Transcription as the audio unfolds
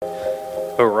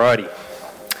Alrighty.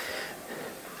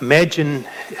 Imagine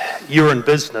you're in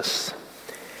business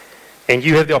and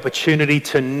you have the opportunity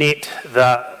to net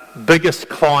the biggest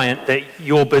client that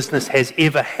your business has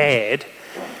ever had.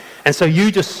 And so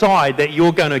you decide that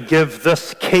you're going to give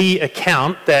this key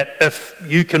account that if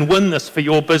you can win this for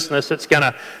your business, it's going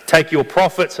to take your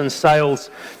profits and sales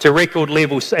to record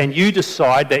levels. And you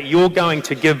decide that you're going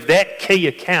to give that key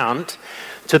account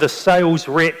to the sales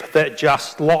rep that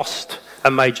just lost a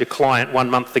major client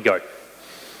 1 month ago.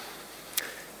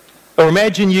 Or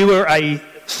imagine you were a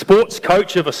sports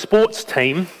coach of a sports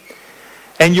team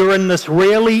and you're in this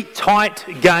really tight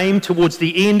game towards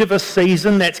the end of a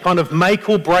season that's kind of make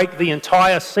or break the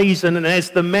entire season. And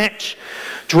as the match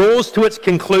draws to its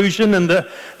conclusion and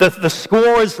the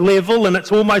score is level and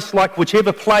it's almost like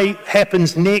whichever play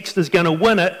happens next is going to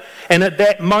win it. And at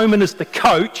that moment as the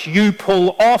coach, you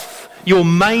pull off your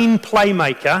main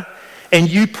playmaker and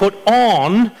you put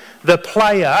on the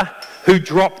player who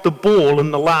dropped the ball in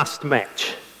the last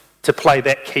match to play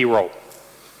that key role.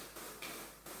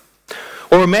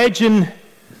 Or imagine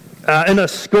in a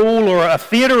school or a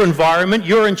theatre environment,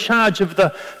 you're in charge of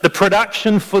the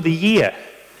production for the year.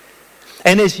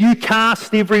 And as you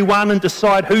cast everyone and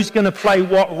decide who's going to play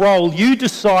what role, you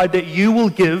decide that you will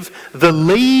give the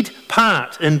lead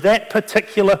part in that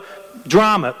particular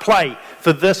drama, play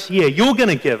for this year. You're going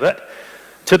to give it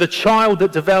to the child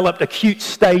that developed acute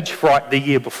stage fright the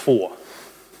year before.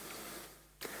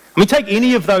 I mean, take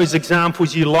any of those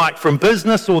examples you like from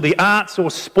business or the arts or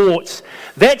sports.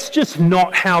 That's just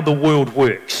not how the world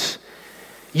works.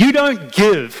 You don't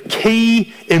give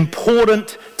key,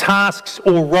 important tasks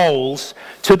or roles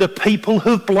to the people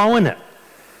who've blown it.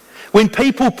 When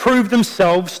people prove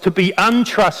themselves to be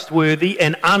untrustworthy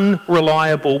and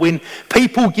unreliable, when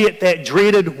people get that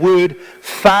dreaded word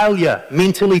failure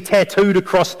mentally tattooed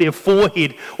across their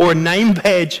forehead or a name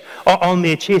badge on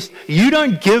their chest, you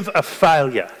don't give a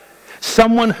failure,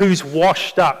 someone who's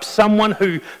washed up, someone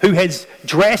who has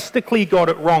drastically got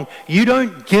it wrong, you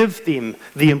don't give them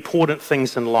the important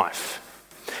things in life.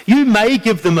 You may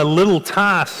give them a little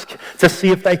task to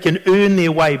see if they can earn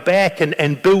their way back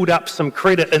and build up some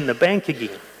credit in the bank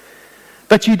again.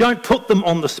 But you don't put them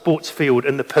on the sports field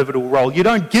in the pivotal role. You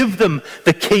don't give them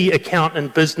the key account in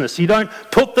business. You don't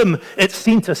put them at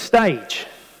centre stage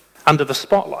under the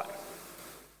spotlight.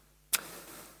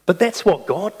 But that's what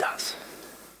God does.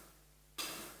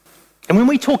 And when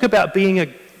we talk about being a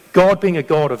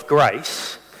God of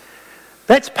grace,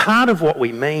 that's part of what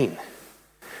we mean.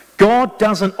 God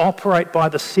doesn't operate by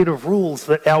the set of rules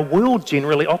that our world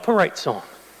generally operates on,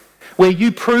 where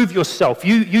you prove yourself,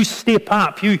 you step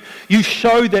up, you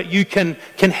show that you can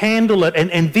handle it,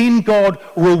 and then God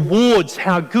rewards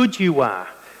how good you are.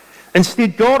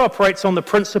 Instead, God operates on the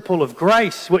principle of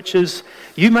grace, which is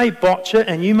you may botch it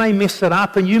and you may mess it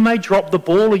up and you may drop the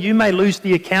ball or you may lose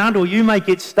the account or you may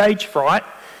get stage fright,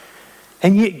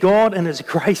 and yet God in His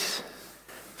grace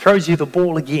throws you the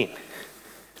ball again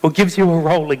or gives you a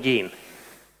roll again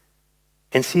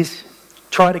and says,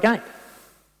 try it again.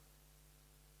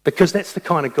 Because that's the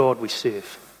kind of God we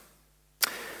serve.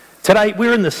 Today,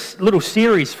 we're in this little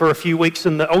series for a few weeks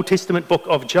in the Old Testament book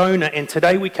of Jonah, and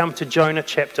today we come to Jonah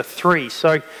chapter 3.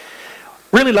 So,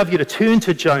 really love you to turn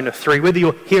to Jonah 3, whether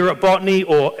you're here at Botany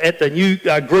or at the new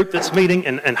group that's meeting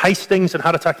in Hastings and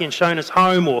Harataki and Shona's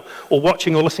home, or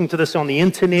watching or listening to this on the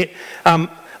internet.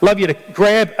 Love you to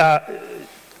grab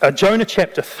Jonah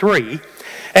chapter 3.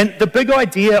 And the big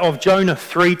idea of Jonah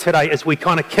 3 today, as we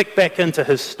kind of kick back into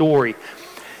his story,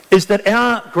 is that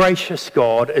our gracious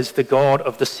God is the God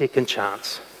of the second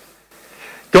chance.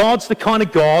 God's the kind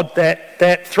of God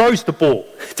that throws the ball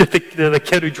to the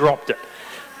kid who dropped it.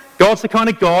 God's the kind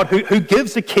of God who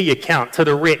gives a key account to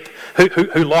the rep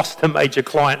who lost a major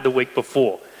client the week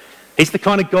before. He's the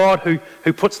kind of God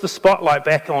who puts the spotlight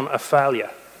back on a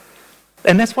failure.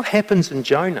 And that's what happens in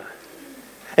Jonah.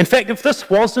 In fact, if this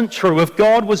wasn't true, if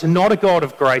God was not a God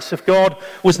of grace, if God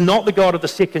was not the God of the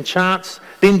second chance,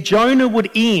 then Jonah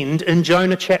would end in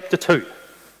Jonah chapter 2.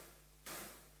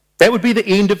 That would be the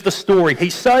end of the story. He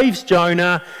saves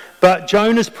Jonah, but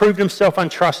Jonah's proved himself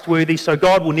untrustworthy, so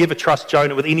God will never trust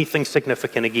Jonah with anything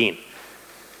significant again.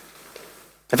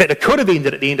 In fact, it could have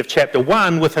ended at the end of chapter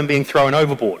 1 with him being thrown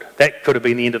overboard. That could have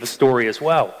been the end of the story as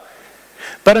well.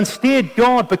 But instead,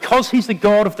 God, because He's the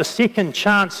God of the second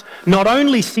chance, not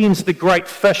only sends the great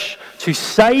fish to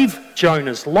save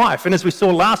Jonah's life, and as we saw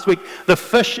last week, the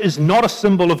fish is not a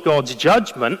symbol of God's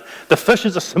judgment, the fish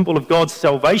is a symbol of God's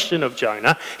salvation of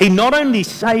Jonah. He not only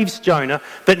saves Jonah,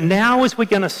 but now, as we're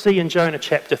going to see in Jonah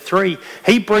chapter 3,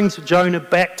 He brings Jonah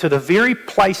back to the very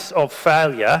place of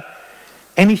failure,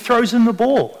 and He throws in the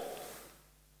ball.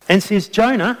 and says,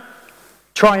 Jonah,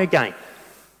 try again.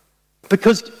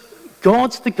 Because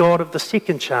God's the God of the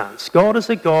second chance. God is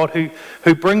a God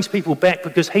who brings people back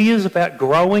because he is about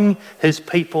growing his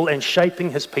people and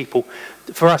shaping his people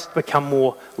for us to become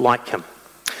more like him.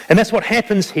 And that's what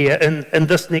happens here in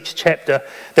this next chapter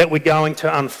that we're going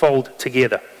to unfold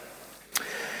together.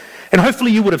 And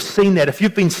hopefully you would have seen that if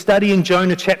you've been studying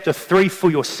Jonah chapter 3 for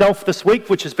yourself this week,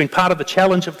 which has been part of the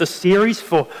challenge of this series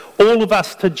for all of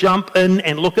us to jump in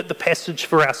and look at the passage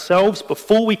for ourselves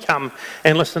before we come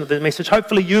and listen to the message.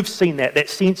 Hopefully you've seen that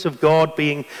sense of God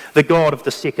being the God of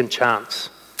the second chance.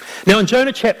 Now in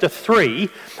Jonah chapter 3,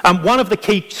 one of the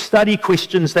key study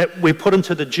questions that we put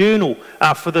into the journal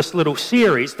for this little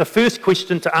series, the first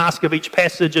question to ask of each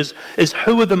passage is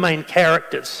who are the main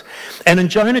characters? And in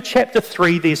Jonah chapter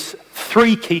 3, there's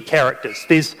three key characters.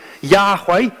 There's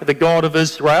Yahweh, the God of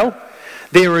Israel.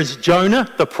 There is Jonah,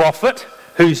 the prophet,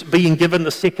 who's being given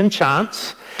the second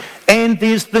chance. And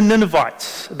there's the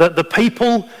Ninevites, the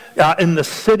people in the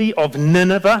city of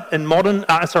Nineveh in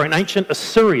ancient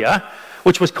Assyria,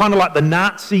 which was kind of like the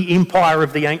Nazi empire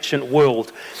of the ancient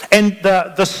world. And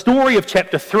the story of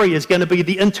chapter 3 is going to be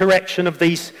the interaction of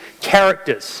these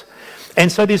characters. And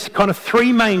so there's kind of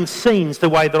three main scenes, the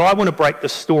way that I want to break the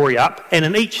story up. And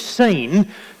in each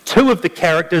scene, two of the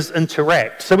characters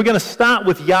interact. So we're going to start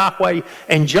with Yahweh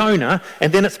and Jonah,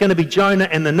 and then it's going to be Jonah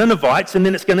and the Ninevites, and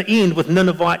then it's going to end with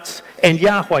Ninevites and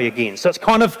Yahweh again. So it's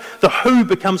kind of the who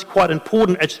becomes quite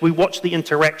important as we watch the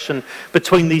interaction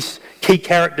between these key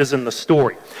characters in the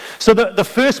story. So the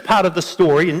first part of the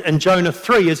story in Jonah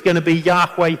 3 is going to be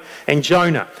Yahweh and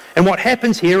Jonah. And what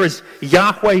happens here is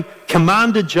Yahweh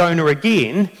commanded Jonah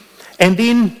again, and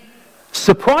then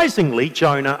surprisingly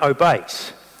Jonah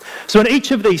obeys. So in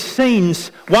each of these scenes,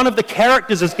 one of the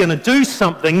characters is going to do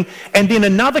something, and then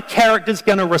another character is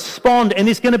going to respond, and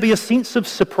there's going to be a sense of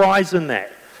surprise in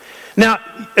that. Now,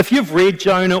 if you've read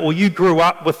Jonah or you grew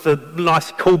up with the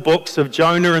nice cool books of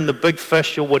Jonah and the big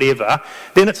fish or whatever,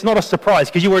 then it's not a surprise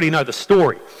because you already know the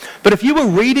story. But if you were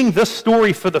reading this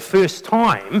story for the first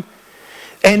time,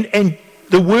 and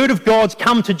the word of God's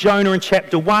come to Jonah in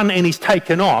chapter 1 and he's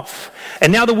taken off,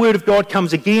 and now the word of God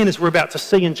comes again as we're about to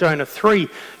see in Jonah 3,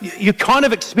 you're kind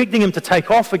of expecting him to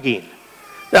take off again,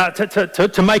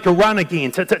 to make a run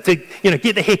again, to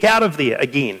get the heck out of there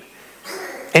again.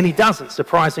 And he doesn't.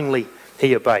 Surprisingly,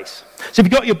 he obeys. So if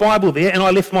you've got your Bible there, and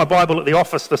I left my Bible at the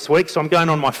office this week, so I'm going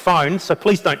on my phone, so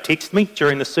please don't text me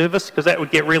during the service because that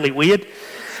would get really weird.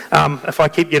 If I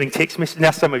keep getting text messages.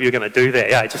 Now some of you are going to do that,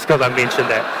 yeah, just because I mentioned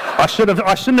that. I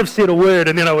shouldn't have said a word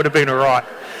and then I would have been all right.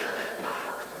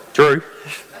 Drew.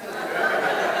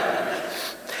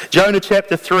 Jonah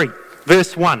chapter 3,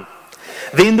 verse 1.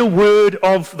 Then the word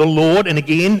of the Lord, and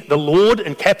again, the Lord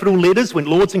in capital letters, when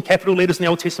Lord's in capital letters in the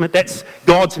Old Testament, that's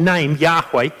God's name,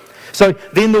 Yahweh. So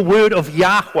then the word of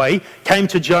Yahweh came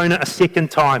to Jonah a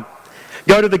second time.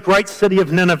 Go to the great city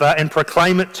of Nineveh and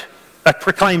proclaim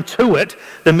to it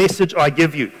the message I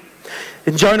give you.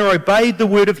 And Jonah obeyed the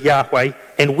word of Yahweh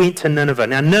and went to Nineveh.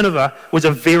 Now Nineveh was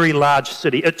a very large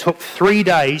city. It took 3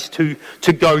 days to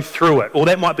go through it, or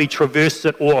that might be traverse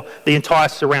it, or the entire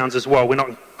surrounds as well. We're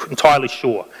not entirely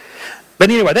sure. But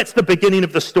anyway, that's the beginning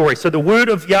of the story. So the word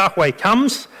of Yahweh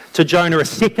comes to Jonah a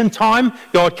second time.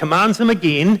 God commands him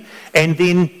again, and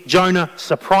then Jonah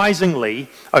surprisingly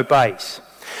obeys.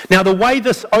 Now the way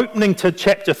this opening to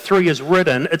chapter 3 is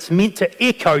written, it's meant to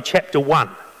echo chapter 1.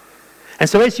 And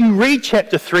so as you read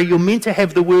chapter 3, you're meant to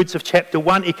have the words of chapter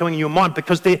 1 echoing in your mind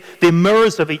because they're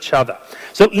mirrors of each other.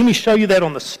 So let me show you that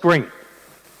on the screen.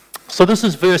 So this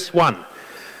is verse 1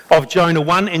 of Jonah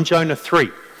 1 and Jonah 3.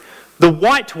 The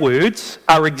white words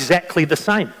are exactly the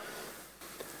same.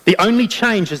 The only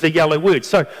change is the yellow words.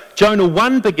 So Jonah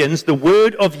 1 begins, the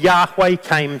word of Yahweh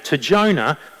came to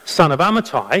Jonah, son of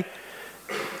Amittai.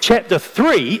 Chapter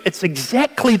 3, it's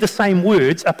exactly the same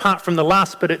words apart from the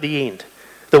last bit at the end.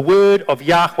 The word of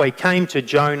Yahweh came to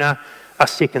Jonah a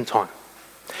second time.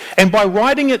 And by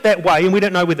writing it that way, and we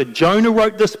don't know whether Jonah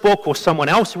wrote this book or someone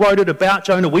else wrote it about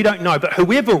Jonah, we don't know, but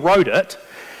whoever wrote it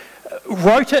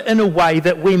in a way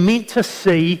that we're meant to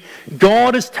see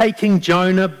God is taking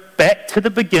Jonah back to the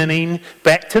beginning,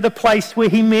 back to the place where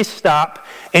he messed up,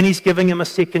 and he's giving him a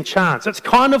second chance. It's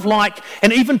kind of like,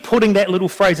 and even putting that little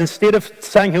phrase, instead of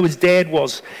saying who his dad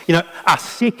was, a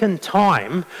second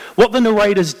time, what the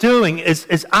narrator's doing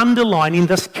is underlining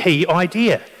this key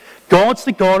idea. God's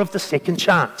the God of the second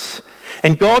chance.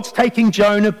 And God's taking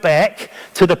Jonah back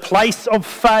to the place of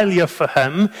failure for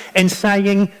him and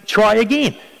saying, try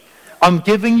again. I'm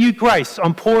giving you grace.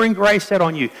 I'm pouring grace out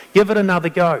on you. Give it another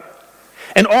go.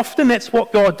 And often that's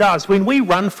what God does. When we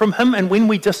run from him and when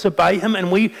we disobey him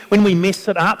and when we mess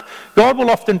it up, God will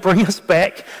often bring us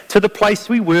back to the place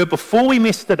we were before we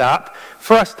messed it up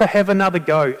for us to have another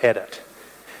go at it.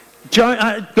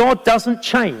 God doesn't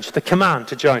change the command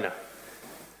to Jonah.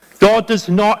 God does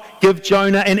not give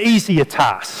Jonah an easier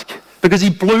task because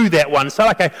he blew that one. So,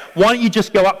 okay, why don't you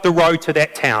just go up the road to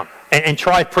that town and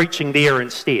try preaching there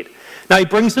instead? No, he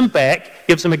brings him back,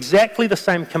 gives him exactly the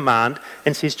same command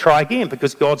and says, try again,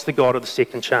 because God's the God of the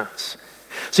second chance.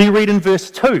 So you read in verse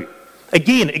 2,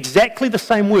 again, exactly the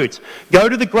same words. Go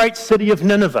to the great city of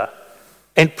Nineveh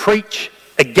and preach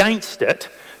against it.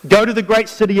 Go to the great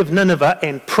city of Nineveh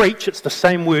and preach, it's the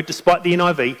same word despite the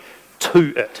NIV,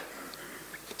 to it.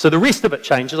 So the rest of it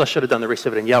changes. I should have done the rest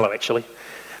of it in yellow actually.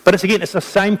 But it's the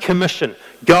same commission.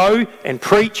 Go and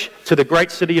preach to the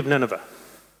great city of Nineveh.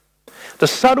 The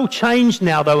subtle change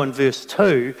now though in verse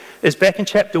 2 is back in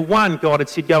chapter 1 God had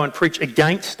said go and preach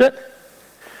against it.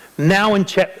 Now in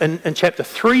chapter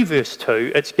 3 verse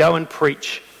 2 it's go and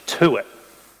preach to it.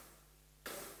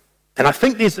 And I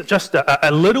think there's just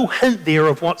a little hint there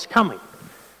of what's coming.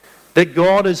 That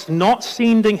God is not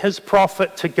sending his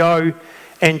prophet to go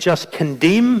and just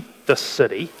condemn the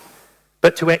city,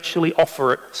 but to actually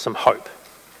offer it some hope.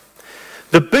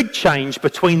 The big change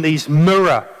between these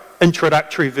mirror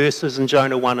introductory verses in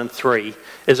Jonah 1 and 3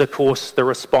 is, of course, the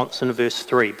response in verse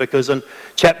 3. Because in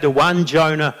chapter 1,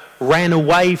 Jonah ran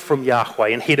away from Yahweh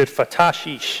and headed for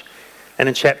Tarshish. And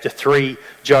in chapter 3,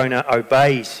 Jonah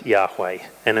obeys Yahweh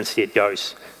and instead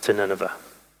goes to Nineveh.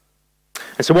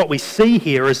 And so what we see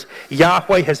here is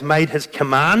Yahweh has made his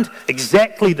command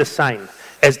exactly the same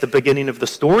as the beginning of the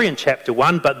story in chapter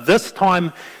 1, but this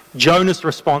time Jonah's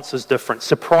response is different.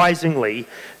 Surprisingly,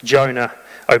 Jonah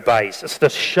obeys. It's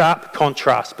this sharp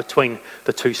contrast between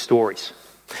the two stories.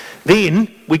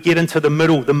 Then we get into the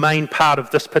middle, the main part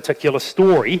of this particular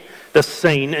story, this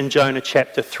scene in Jonah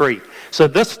chapter 3. So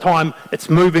this time it's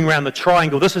moving around the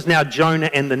triangle. This is now Jonah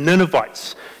and the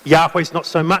Ninevites. Yahweh's not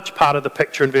so much part of the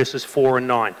picture in verses 4 and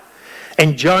 9.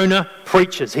 And Jonah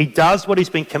preaches. He does what he's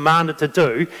been commanded to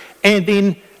do. And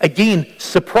then, again,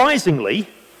 surprisingly,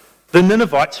 the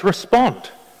Ninevites respond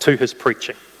to his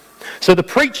preaching. So the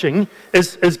preaching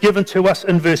is given to us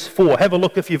in verse 4. Have a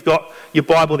look if you've got your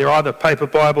Bible there, either paper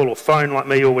Bible or phone like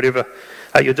me or whatever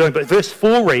you're doing. But verse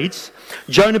 4 reads,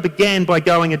 Jonah began by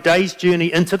going a day's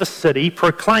journey into the city,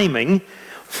 proclaiming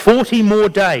 40 more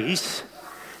days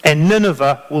and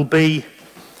Nineveh will be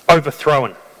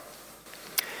overthrown.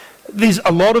 There's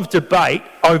a lot of debate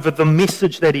over the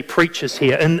message that he preaches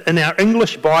here. In our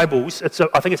English Bibles,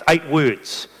 I think it's 8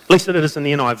 words. At least it is in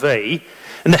the NIV.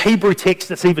 In the Hebrew text,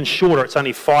 it's even shorter. It's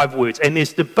only 5 words. And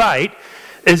there's debate,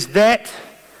 is that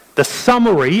the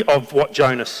summary of what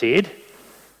Jonah said,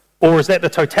 or is that the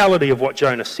totality of what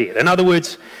Jonah said? In other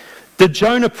words, did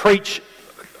Jonah preach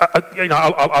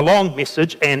a long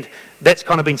message, and that's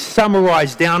kind of been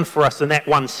summarized down for us in that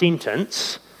one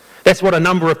sentence? That's what a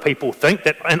number of people think,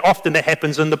 and often that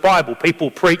happens in the Bible.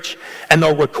 People preach and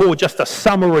they'll record just a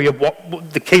summary of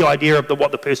what the key idea of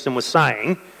what the person was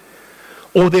saying.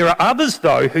 Or there are others,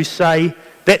 though, who say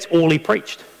that's all he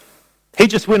preached. He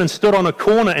just went and stood on a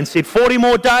corner and said, 40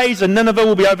 more days and Nineveh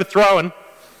will be overthrown.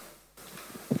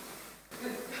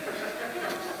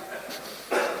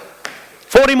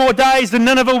 40 more days and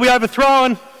Nineveh will be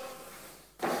overthrown.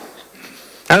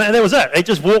 And that was it. He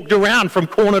just walked around from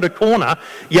corner to corner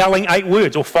yelling 8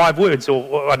 words or 5 words,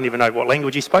 or I don't even know what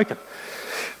language he's spoken.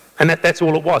 And that's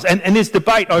all it was. And there's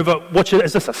debate over,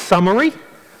 is this a summary?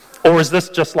 Or is this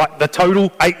just like the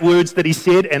total 8 words that he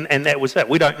said and that was it?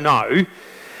 We don't know.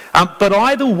 But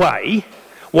either way,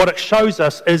 what it shows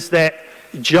us is that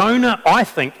Jonah, I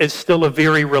think, is still a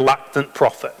very reluctant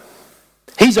prophet.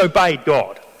 He's obeyed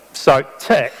God, so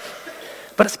tick.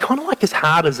 But it's kind of like his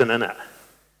heart isn't in it.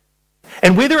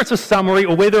 And whether it's a summary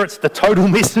or whether it's the total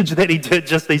message that he did,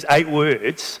 just these 8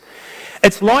 words,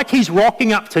 it's like he's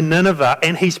rocking up to Nineveh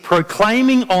and he's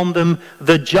proclaiming on them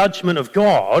the judgment of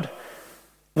God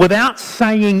without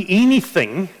saying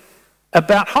anything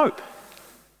about hope,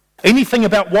 anything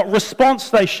about what response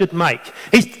they should make.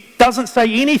 He doesn't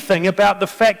say anything about the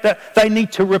fact that they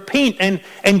need to repent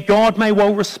and God may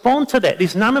well respond to that.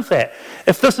 There's none of that.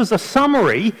 If this is a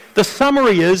summary, the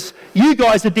summary is, you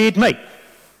guys are dead meat.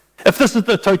 If this is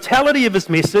the totality of his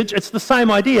message, it's the same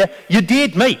idea. You're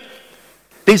dead meat.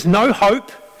 There's no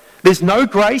hope. There's no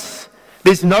grace.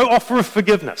 There's no offer of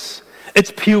forgiveness.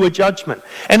 It's pure judgment.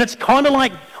 And it's kind of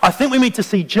like, I think we need to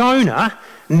see Jonah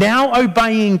now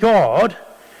obeying God,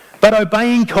 but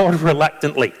obeying God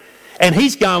reluctantly. And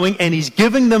he's going and he's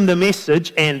giving them the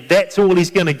message, and that's all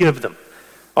he's going to give them.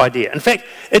 idea. In fact,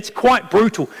 it's quite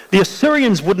brutal. The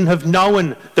Assyrians wouldn't have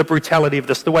known the brutality of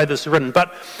this, the way this is written,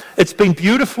 but it's been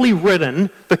beautifully written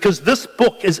because this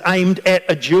book is aimed at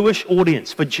a Jewish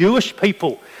audience, for Jewish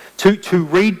people to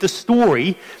read the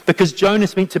story, because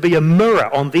Jonah's meant to be a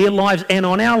mirror on their lives and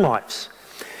on our lives.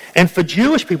 And for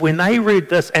Jewish people, when they read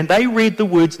this and they read the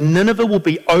words, Nineveh will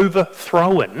be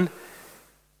overthrown,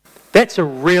 that's a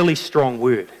really strong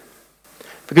word.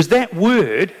 Because that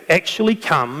word actually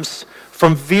comes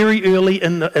from very early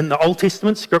in the Old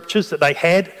Testament scriptures that they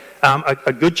had,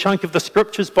 a good chunk of the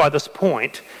scriptures by this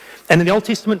point. And in the Old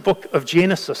Testament book of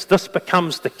Genesis, this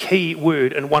becomes the key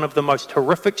word in one of the most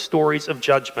horrific stories of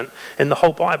judgment in the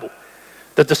whole Bible,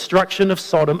 the destruction of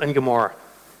Sodom and Gomorrah.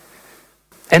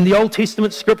 And the Old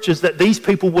Testament scriptures that these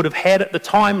people would have had at the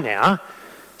time now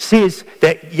says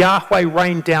that Yahweh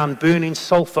rained down burning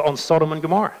sulfur on Sodom and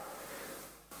Gomorrah.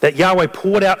 That Yahweh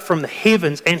poured out from the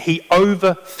heavens and he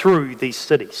overthrew these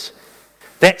cities.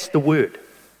 That's the word.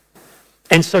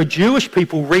 And so Jewish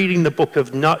people reading the book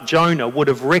of Jonah would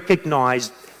have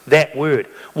recognized that word.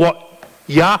 What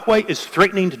Yahweh is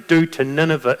threatening to do to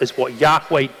Nineveh is what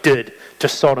Yahweh did to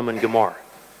Sodom and Gomorrah.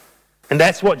 And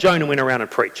that's what Jonah went around and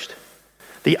preached.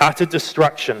 The utter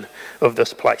destruction of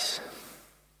this place.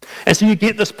 And so you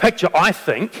get this picture, I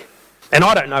think, and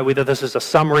I don't know whether this is a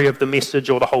summary of the message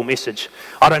or the whole message.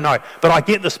 I don't know. But I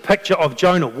get this picture of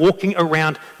Jonah walking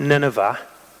around Nineveh,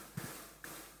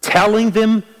 telling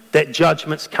them that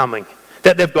judgment's coming,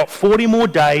 that they've got 40 more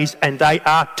days and they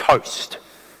are toast.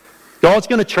 God's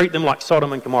going to treat them like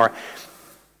Sodom and Gomorrah.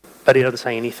 But he doesn't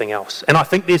say anything else. And I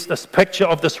think there's this picture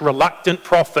of this reluctant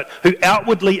prophet who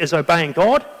outwardly is obeying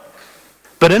God,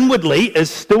 but inwardly is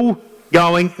still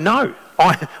going, no,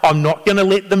 I'm not going to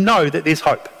let them know that there's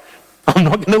hope. I'm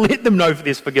not going to let them know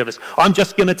there's forgiveness. I'm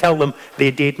just going to tell them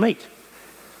they're dead meat.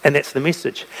 And that's the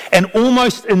message. And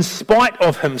almost in spite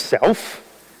of himself,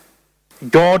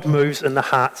 God moves in the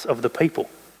hearts of the people.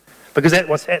 Because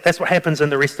that's what happens in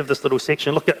the rest of this little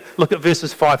section. Look at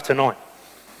verses 5 to 9.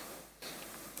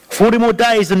 40 more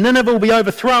days and Nineveh will be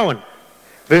overthrown.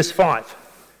 Verse 5.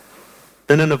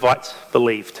 The Ninevites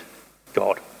believed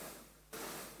God.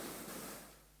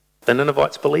 The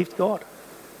Ninevites believed God.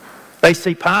 They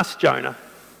see past Jonah.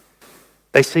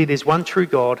 They see there's one true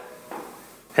God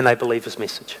and they believe his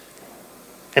message.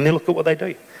 And then look at what they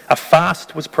do. A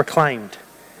fast was proclaimed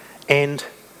and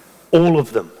all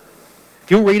of them.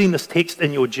 If you're reading this text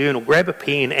in your journal, grab a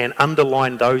pen and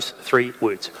underline those 3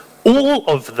 words. All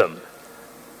of them,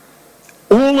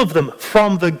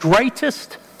 from the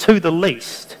greatest to the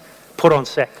least, put on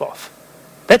sackcloth.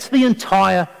 That's the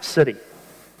entire city.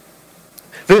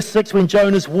 Verse 6, when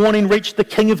Jonah's warning reached the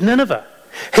king of Nineveh,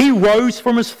 he rose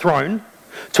from his throne,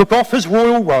 took off his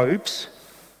royal robes,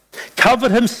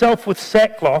 covered himself with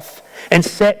sackcloth, and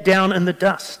sat down in the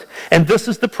dust. And this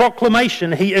is the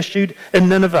proclamation he issued in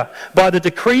Nineveh, by the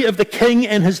decree of the king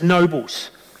and his nobles.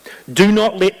 Do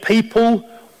not let people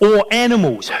or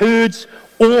animals, herds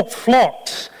or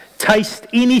flocks taste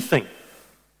anything.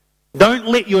 Don't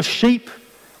let your sheep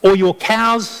or your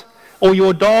cows or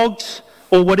your dogs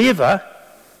or whatever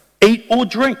eat or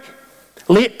drink.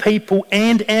 Let people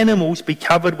and animals be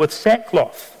covered with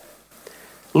sackcloth.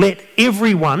 Let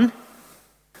everyone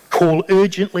call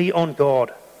urgently on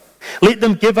God. Let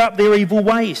them give up their evil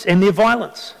ways and their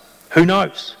violence. Who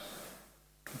knows?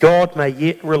 God may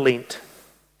yet relent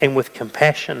and with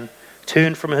compassion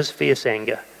turn from his fierce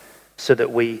anger so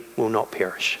that we will not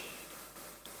perish.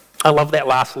 I love that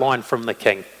last line from the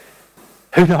king.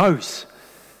 Who knows?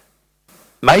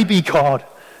 Maybe God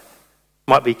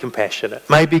might be compassionate.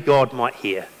 Maybe God might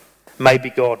hear. Maybe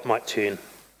God might turn.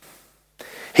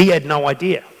 He had no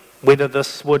idea whether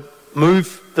this would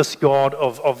move this God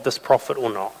of this prophet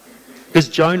or not. Because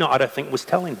Jonah, I don't think, was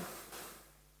telling him.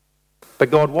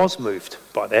 But God was moved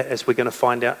by that, as we're going to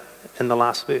find out in the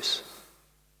last verse.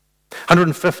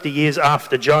 150 years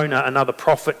after Jonah, another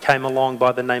prophet came along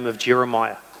by the name of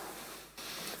Jeremiah.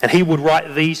 And he would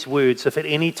write these words: if at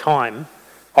any time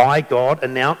I, God,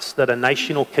 announce that a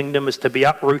nation or kingdom is to be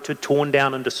uprooted, torn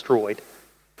down and destroyed,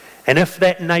 and if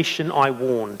that nation I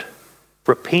warned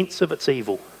repents of its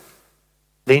evil,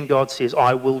 then God says,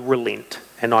 I will relent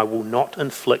and I will not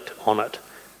inflict on it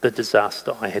the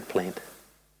disaster I had planned.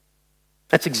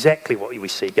 That's exactly what we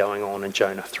see going on in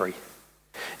Jonah 3.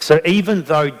 So even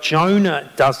though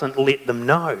Jonah doesn't let them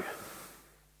know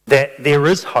that there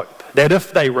is hope, that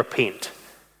if they repent,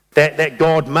 that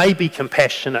God may be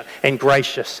compassionate and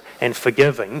gracious and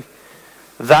forgiving,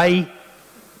 they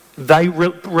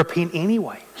repent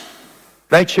anyway.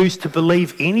 They choose to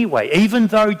believe anyway. Even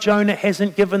though Jonah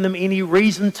hasn't given them any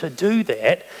reason to do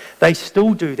that, they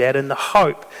still do that in the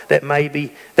hope that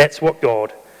maybe that's what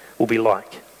God will be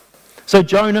like. So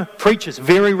Jonah preaches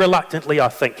very reluctantly, I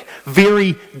think,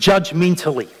 very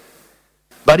judgmentally.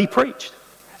 But he preached.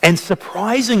 And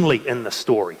surprisingly in the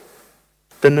story,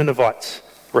 the Ninevites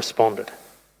responded.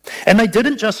 And they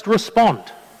didn't just respond.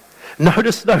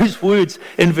 Notice those words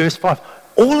in verse 5.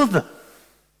 All of them.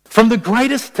 From the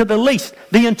greatest to the least,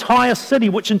 the entire city,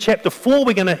 which in chapter 4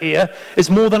 we're going to hear, is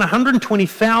more than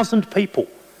 120,000 people.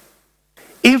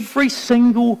 Every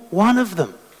single one of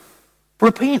them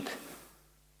repent.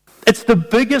 It's the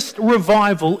biggest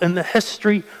revival in the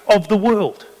history of the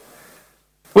world.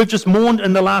 We've just mourned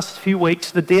in the last few weeks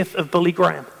the death of Billy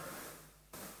Graham,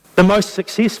 the most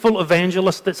successful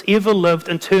evangelist that's ever lived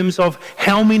in terms of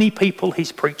how many people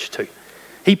he's preached to.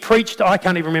 He preached, I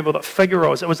can't even remember what figure it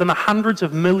was in the hundreds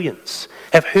of millions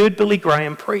have heard Billy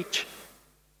Graham preach.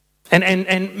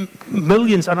 And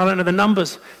millions, and I don't know the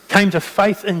numbers, came to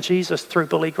faith in Jesus through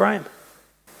Billy Graham.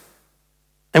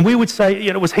 And we would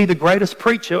say, was he the greatest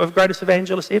preacher or greatest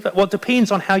evangelist ever? Well, it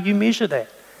depends on how you measure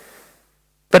that.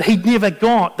 But he never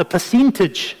got the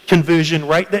percentage conversion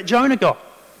rate that Jonah got.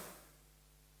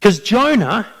 Because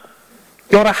Jonah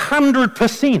got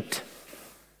 100%.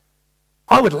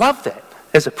 I would love that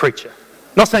as a preacher.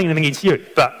 Not saying anything against you,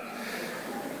 but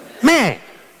man,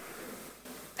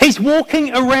 he's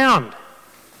walking around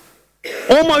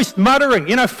almost muttering,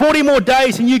 40 more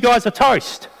days and you guys are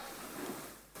toast.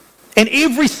 And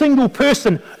every single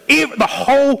person, the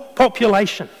whole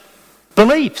population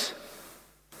believes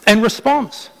and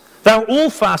responds. They're all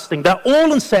fasting. They're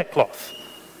all in sackcloth.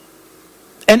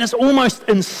 And it's almost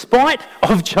in spite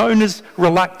of Jonah's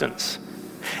reluctance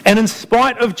and in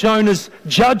spite of Jonah's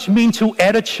judgmental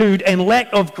attitude and lack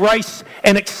of grace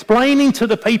and explaining to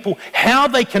the people how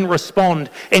they can respond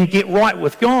and get right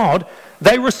with God,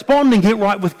 they respond and get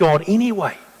right with God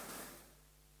anyway.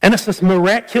 And it's this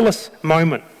miraculous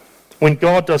moment when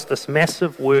God does this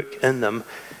massive work in them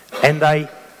and they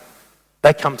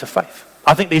come to faith.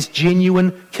 I think there's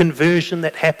genuine conversion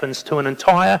that happens to an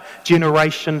entire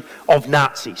generation of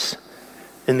Nazis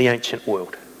in the ancient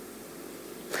world.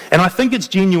 And I think it's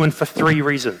genuine for 3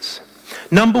 reasons.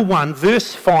 Number 1,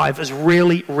 verse 5 is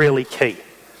really, really key.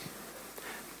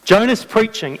 Jonah's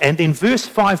preaching, and then verse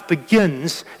 5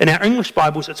 begins, in our English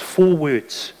Bibles, it's 4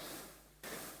 words.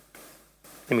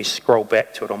 Let me scroll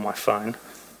back to it on my phone.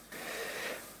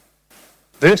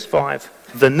 Verse 5,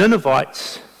 the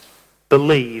Ninevites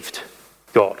believed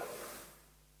God.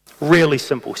 Really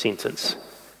simple sentence.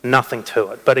 Nothing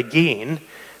to it. But again,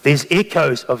 there's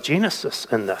echoes of Genesis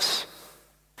in this.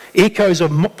 Echoes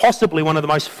of possibly one of the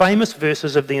most famous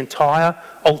verses of the entire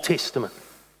Old Testament.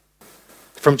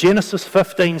 From Genesis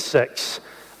 15:6,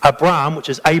 Abram, which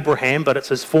is Abraham, but it's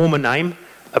his former name,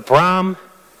 Abram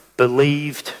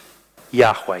believed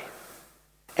Yahweh,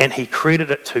 and he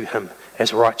credited it to him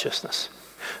as righteousness.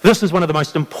 This is one of the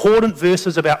most important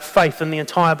verses about faith in the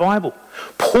entire Bible.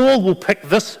 Paul will pick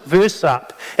this verse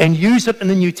up and use it in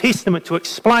the New Testament to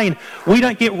explain we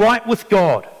don't get right with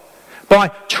God by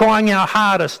trying our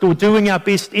hardest or doing our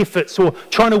best efforts or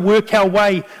trying to work our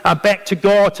way back to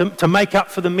God to make up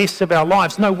for the mess of our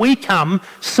lives. No, we come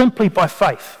simply by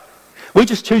faith. We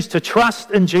just choose to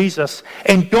trust in Jesus,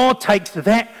 and God takes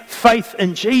that faith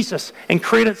in Jesus and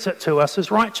credits it to us as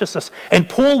righteousness. And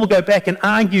Paul will go back and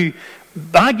argue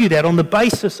that on the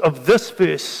basis of this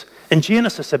verse in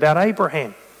Genesis about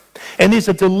Abraham. And there's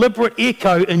a deliberate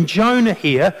echo in Jonah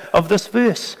here of this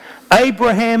verse.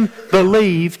 Abraham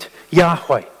believed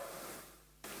Yahweh.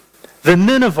 The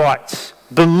Ninevites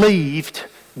believed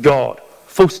God.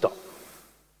 Full stop.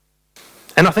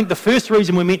 And I think the first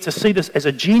reason we're meant to see this as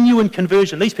a genuine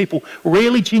conversion, these people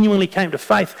really genuinely came to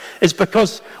faith, is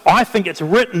because I think it's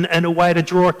written in a way to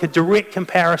draw a direct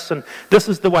comparison. This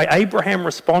is the way Abraham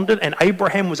responded, and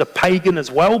Abraham was a pagan as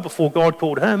well before God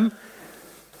called him.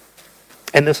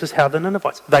 And this is how the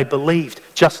Ninevites, they believed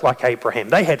just like Abraham.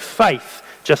 They had faith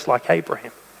just like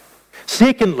Abraham.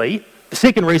 Secondly, the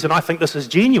second reason I think this is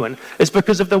genuine is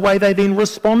because of the way they then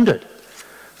responded.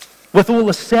 With all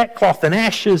the sackcloth and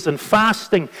ashes and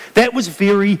fasting, that was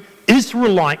very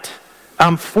Israelite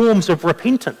forms of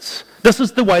repentance. This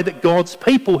is the way that God's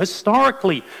people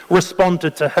historically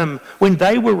responded to him when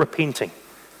they were repenting.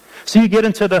 So you get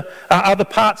into the other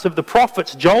parts of the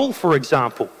prophets, Joel, for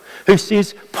example, who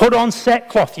says, put on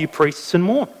sackcloth, you priests, and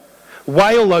mourn.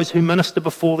 Wail those who minister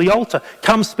before the altar.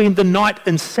 Come spend the night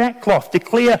in sackcloth.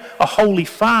 Declare a holy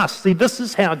fast. See, this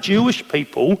is how Jewish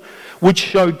people would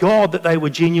show God that they were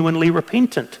genuinely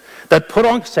repentant. they'd put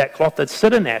on sackcloth, they'd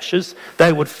sit in ashes,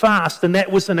 they would fast, and that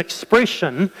was an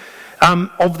expression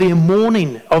of their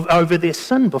mourning over their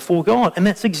sin before God. And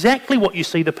that's exactly what you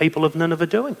see the people of Nineveh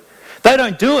doing. They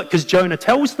don't do it because Jonah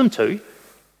tells them to.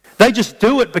 They just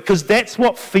do it because that's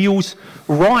what feels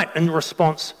right in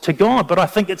response to God. But I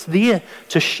think it's there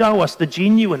to show us the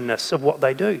genuineness of what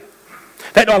they do.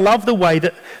 In fact, I love the way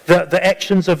that the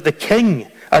actions of the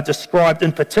king are described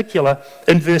in particular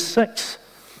in verse 6.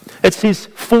 It says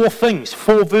 4 things,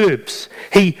 4 verbs.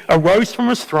 He arose from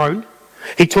his throne,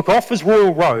 he took off his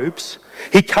royal robes,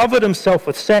 he covered himself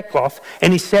with sackcloth,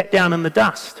 and he sat down in the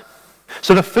dust.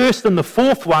 So the first and the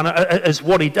fourth one is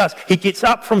what he does. He gets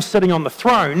up from sitting on the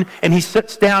throne and he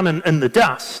sits down in the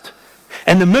dust.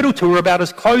 And the middle two are about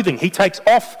his clothing. He takes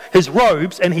off his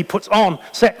robes and he puts on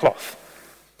sackcloth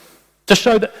to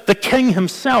show that the king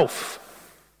himself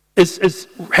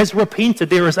has repented.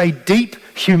 There is a deep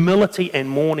humility and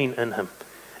mourning in him.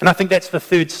 And I think that's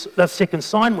the second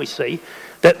sign we see,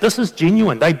 that this is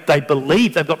genuine. They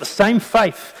believe, they've got the same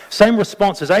faith, same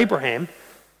response as Abraham.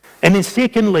 And then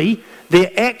secondly,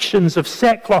 their actions of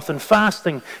sackcloth and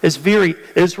fasting is very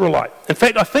Israelite. In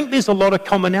fact, I think there's a lot of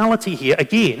commonality here,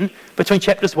 again, between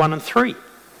chapters 1 and 3.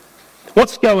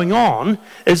 What's going on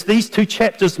is these 2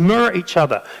 chapters mirror each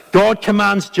other. God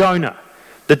commands Jonah.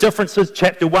 The difference is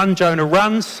chapter 1, Jonah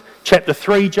runs. Chapter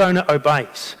 3, Jonah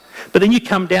obeys. But then you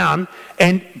come down,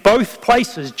 and both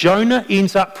places, Jonah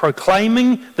ends up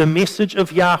proclaiming the message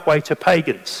of Yahweh to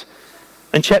pagans.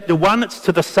 In chapter 1, it's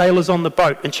to the sailors on the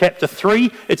boat. In chapter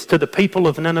 3, it's to the people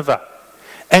of Nineveh.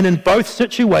 And in both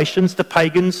situations, the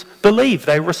pagans believe,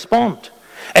 they respond.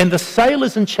 And the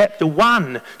sailors in chapter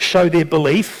 1 show their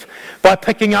belief by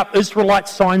picking up Israelite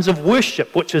signs of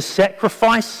worship, which is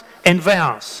sacrifice and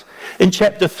vows. In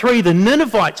chapter 3, the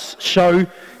Ninevites show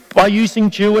by using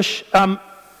Jewish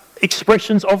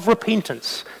expressions of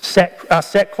repentance,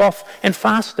 sackcloth and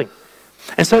fasting.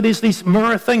 And so there's these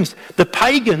mirror things. The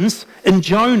pagans in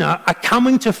Jonah are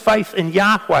coming to faith in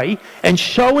Yahweh and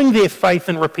showing their faith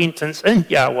and repentance in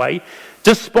Yahweh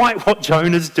despite what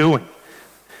Jonah's doing.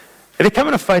 And they're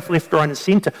coming to faith left, right and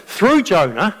centre through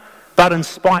Jonah, but in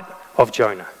spite of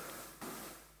Jonah.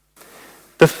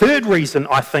 The third reason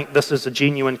I think this is a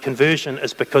genuine conversion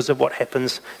is because of what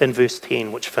happens in verse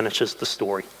 10, which finishes the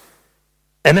story.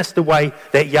 And that's the way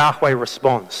that Yahweh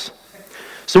responds.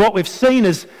 So what we've seen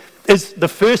is the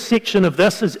first section of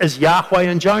this is Yahweh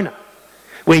and Jonah,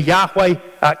 where Yahweh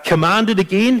commanded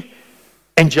again,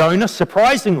 and Jonah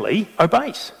surprisingly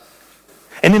obeys.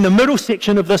 And then the middle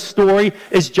section of this story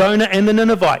is Jonah and the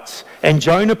Ninevites, and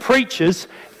Jonah preaches,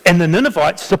 and the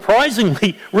Ninevites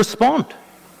surprisingly respond.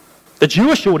 The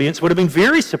Jewish audience would have been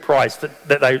very surprised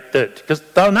that they did, because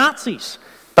they're Nazis,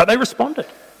 but they responded.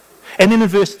 And then in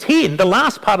verse 10, the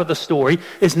last part of the story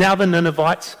is now the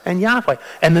Ninevites and Yahweh.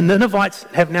 And the Ninevites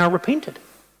have now repented.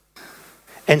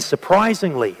 And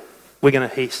surprisingly, we're going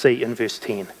to see in verse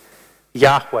 10,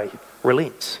 Yahweh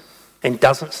relents and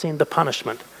doesn't send the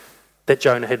punishment that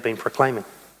Jonah had been proclaiming.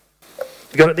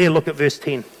 You got it there? Look at verse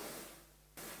 10.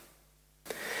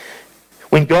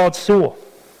 When God saw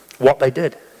what they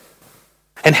did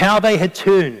and how they had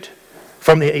turned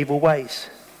from their evil ways,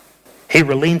 he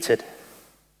relented,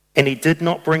 and he did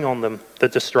not bring on them the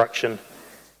destruction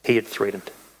he had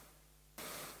threatened.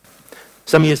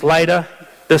 Some years later,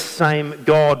 this same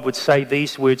God would say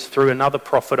these words through another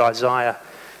prophet, Isaiah.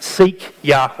 Seek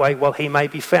Yahweh while he may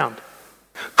be found.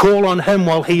 Call on him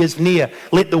while he is near.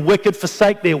 Let the wicked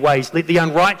forsake their ways. Let the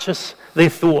unrighteous their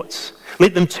thoughts.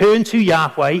 Let them turn to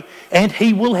Yahweh, and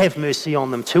he will have mercy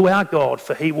on them, to our God,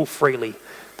 for he will freely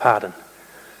pardon.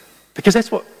 Because that's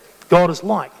what God is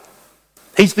like.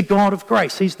 He's the God of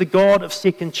grace. He's the God of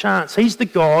second chance. He's the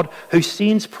God who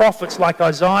sends prophets like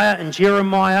Isaiah and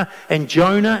Jeremiah and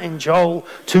Jonah and Joel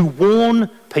to warn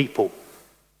people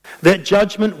that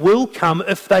judgment will come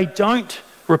if they don't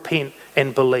repent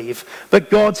and believe. But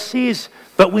God says,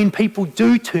 but when people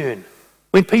do turn,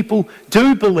 when people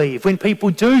do believe, when people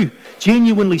do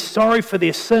genuinely sorry for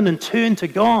their sin and turn to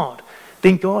God,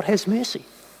 then God has mercy.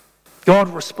 God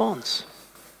responds.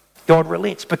 God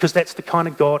relents, because that's the kind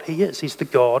of God he is. He's the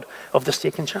God of the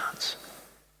second chance.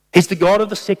 He's the God of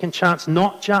the second chance,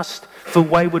 not just for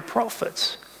wayward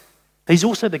prophets. He's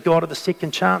also the God of the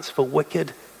second chance for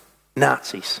wicked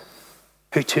Nazis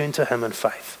who turn to him in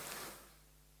faith.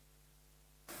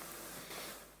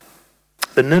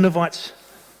 The Ninevites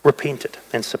repented,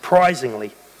 and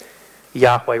surprisingly,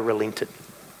 Yahweh relented.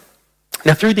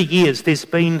 Now, through the years, there's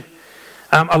been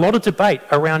a lot of debate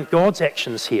around God's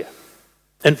actions here.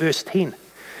 In verse 10.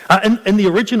 In the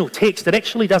original text, it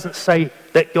actually doesn't say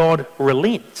that God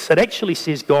relents. It actually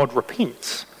says God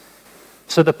repents.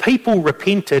 So the people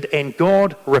repented and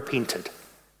God repented.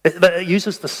 It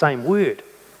uses the same word.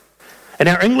 And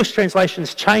our English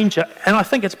translations change it, and I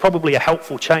think it's probably a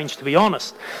helpful change, to be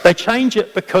honest. They change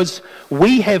it because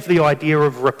we have the idea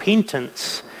of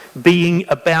repentance being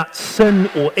about sin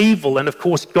or evil, and of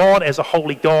course God, as a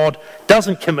holy God,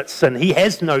 doesn't commit sin. He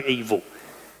has no evil.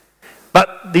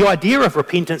 But the idea of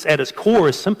repentance at its core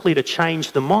is simply to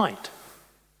change the mind.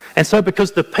 And so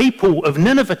because the people of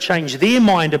Nineveh changed their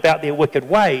mind about their wicked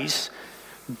ways,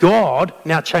 God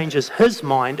now changes his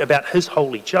mind about his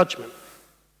holy judgment.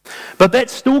 But that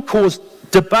still caused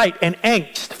debate and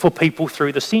angst for people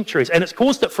through the centuries. And it's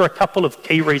caused it for a couple of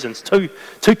key reasons,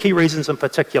 two key reasons in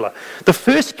particular. The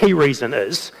first key reason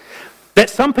is that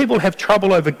some people have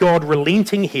trouble over God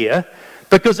relenting here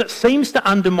because it seems to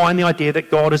undermine the idea that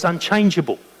God is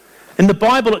unchangeable. In the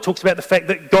Bible, it talks about the fact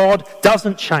that God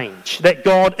doesn't change, that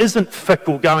God isn't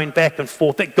fickle going back and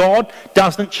forth, that God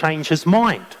doesn't change his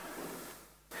mind.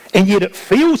 And yet it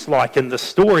feels like in this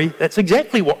story, that's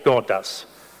exactly what God does.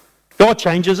 God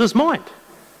changes his mind.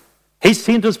 He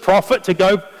sent his prophet to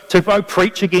go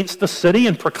preach against the city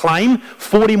and proclaim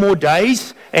 40 more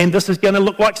days, and this is going to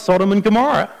look like Sodom and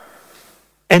Gomorrah.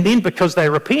 And then because they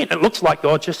repent, it looks like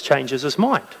God just changes his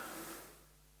mind.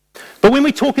 But when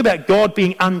we talk about God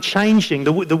being unchanging,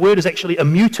 the word is actually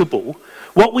immutable.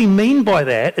 What we mean by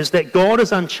that is that God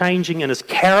is unchanging in his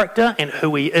character and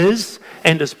who he is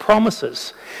and his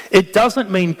promises. It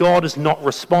doesn't mean God is not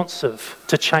responsive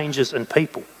to changes in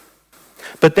people.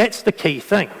 But that's the key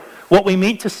thing. What we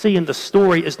meant to see in the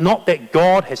story is not that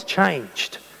God has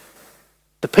changed.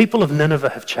 The people of Nineveh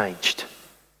have changed.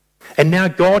 And now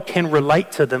God can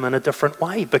relate to them in a different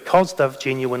way because they've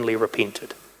genuinely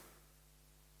repented.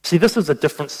 See, this is a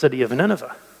different city of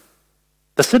Nineveh.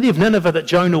 The city of Nineveh that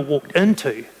Jonah walked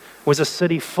into was a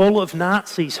city full of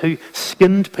Nazis who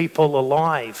skinned people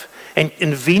alive and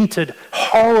invented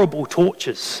horrible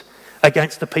tortures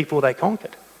against the people they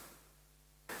conquered.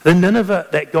 The Nineveh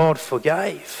that God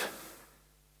forgave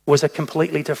was a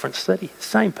completely different city.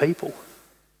 Same people,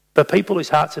 but people whose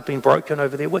hearts had been broken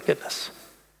over their wickedness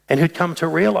and who'd come to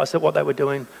realize that what they were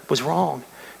doing was wrong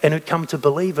and who'd come to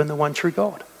believe in the one true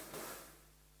God.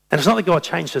 And it's not that God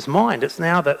changed his mind. It's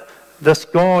now that this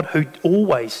God who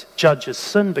always judges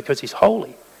sin because he's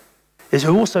holy is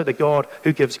also the God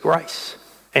who gives grace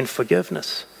and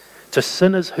forgiveness to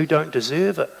sinners who don't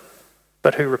deserve it,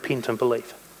 but who repent and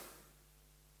believe.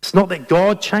 It's not that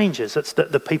God changes, it's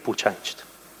that the people changed.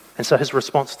 And so his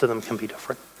response to them can be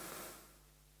different.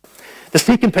 The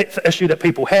second issue that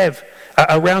people have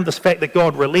around this fact that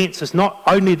God relents is not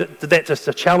only that that's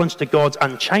a challenge to God's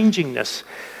unchangingness,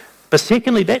 but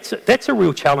secondly, that's a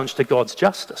real challenge to God's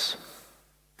justice.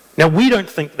 Now, we don't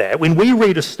think that. When we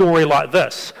read a story like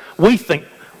this, we think,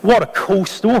 what a cool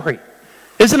story.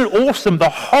 Isn't it awesome? The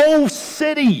whole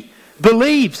city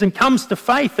believes and comes to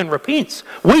faith and repents.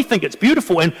 We think it's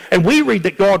beautiful, and we read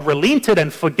that God relented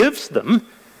and forgives them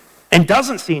and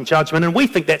doesn't send judgment, and we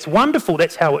think that's wonderful,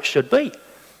 that's how it should be.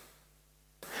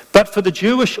 But for the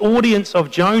Jewish audience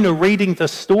of Jonah reading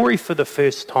this story for the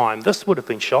first time, this would have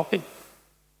been shocking.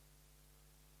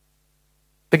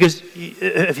 Because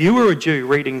if you were a Jew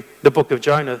reading the book of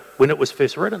Jonah when it was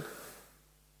first written,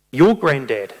 your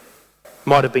granddad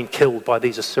might have been killed by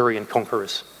these Assyrian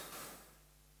conquerors.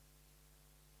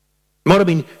 It might have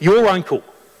been your uncle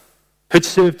who'd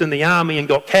served in the army and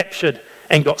got captured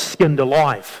and got skinned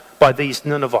alive by these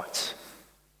Ninevites.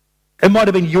 It might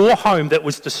have been your home that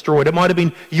was destroyed. It might have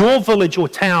been your village or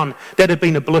town that had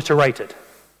been obliterated.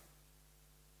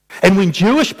 And when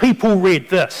Jewish people read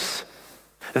this,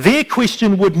 their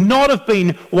question would not have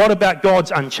been, what about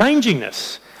God's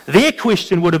unchangingness? Their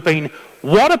question would have been,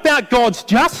 what about God's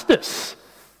justice?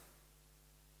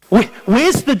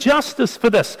 Where's the justice for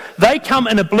this? They come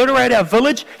and obliterate our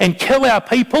village and kill our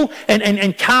people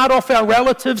and cart off our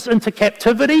relatives into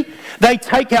captivity. They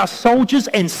take our soldiers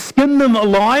and skin them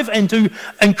alive and do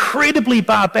incredibly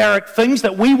barbaric things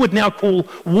that we would now call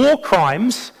war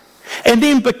crimes. And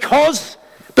then because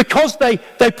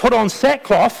they put on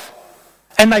sackcloth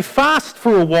and they fast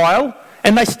for a while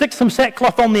and they stick some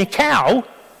sackcloth on their cow,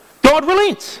 God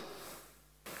relents.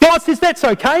 God says, that's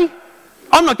okay.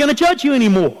 I'm not going to judge you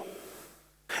anymore.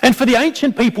 And for the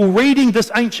ancient people reading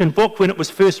this ancient book when it was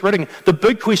first written, the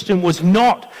big question was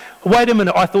not, wait a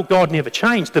minute, I thought God never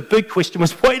changed. The big question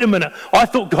was, wait a minute, I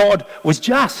thought God was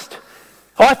just.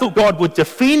 I thought God would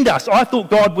defend us. I thought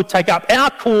God would take up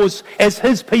our cause as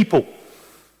his people.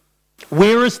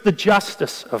 Where is the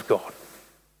justice of God?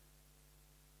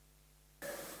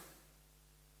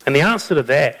 And the answer to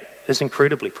that is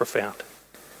incredibly profound.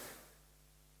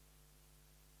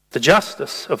 The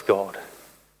justice of God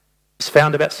was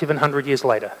found about 700 years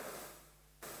later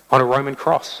on a Roman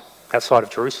cross outside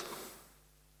of Jerusalem.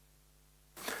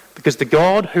 Because the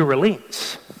God who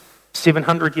relents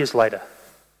 700 years later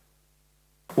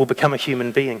will become a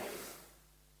human being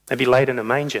and be laid in a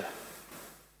manger.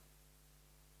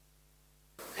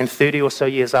 And 30 or so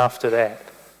years after that,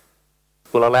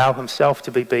 will allow himself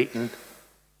to be beaten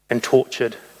and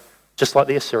tortured, just like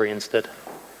the Assyrians did,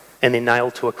 and then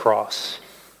nailed to a cross.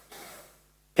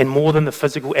 And more than the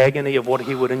physical agony of what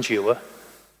he would endure,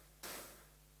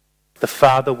 the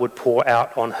Father would pour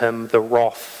out on him the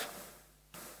wrath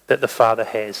that the Father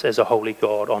has as a holy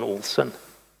God on all sin.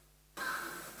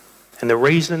 And the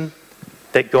reason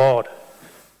that God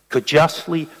could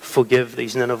justly forgive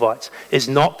these Ninevites is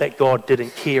not that God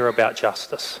didn't care about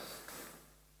justice.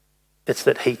 It's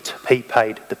that he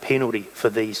paid the penalty for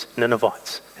these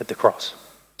Ninevites at the cross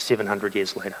 700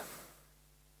 years later.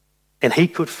 And he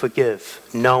could forgive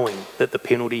knowing that the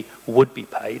penalty would be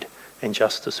paid and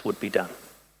justice would be done.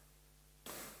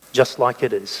 Just like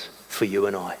it is for you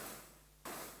and I.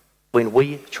 When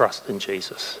we trust in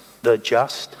Jesus, the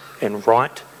just and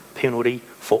right penalty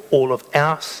for all of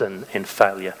our sin and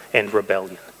failure and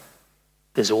rebellion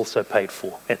is also paid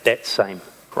for at that same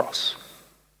cross,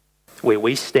 where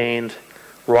we stand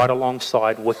right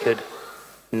alongside wicked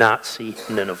Nazi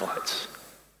Ninevites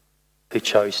who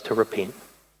chose to repent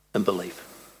and believe.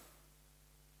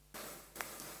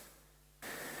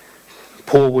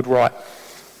 Paul would write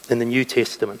in the New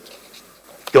Testament,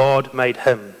 God made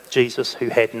him, Jesus, who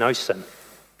had no sin,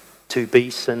 to be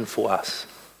sin for us,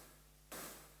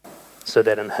 so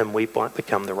that in him we might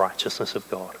become the righteousness of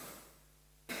God.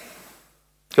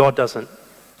 God doesn't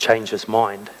change his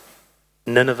mind.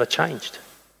 Nineveh changed.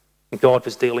 And God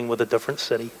was dealing with a different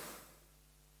city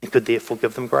and could therefore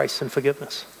give them grace and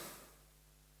forgiveness.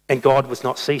 And God was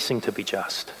not ceasing to be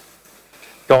just.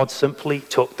 God simply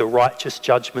took the righteous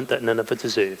judgment that Nineveh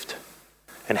deserved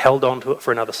and held on to it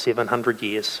for another 700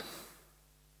 years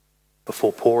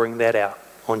before pouring that out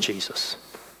on Jesus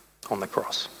on the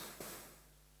cross.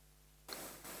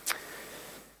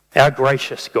 Our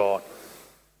gracious God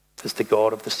is the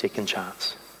God of the second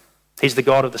chance. He's the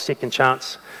God of the second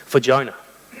chance for Jonah,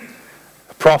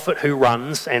 a prophet who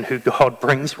runs and who God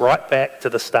brings right back to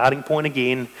the starting point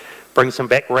again, brings him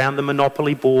back around the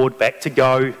Monopoly board, back to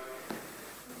go,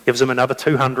 gives him another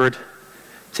 200,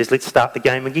 says, let's start the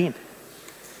game again.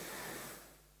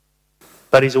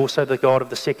 But he's also the God of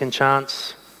the second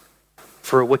chance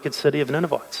for a wicked city of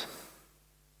Ninevites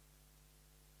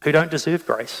who don't deserve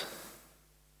grace.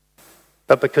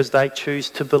 But because they choose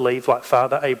to believe like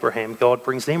Father Abraham, God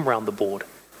brings them round the board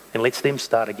and lets them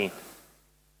start again.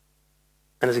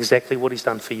 And it's exactly what he's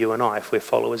done for you and I if we're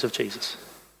followers of Jesus.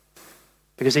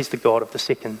 Because he's the God of the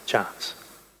second chance.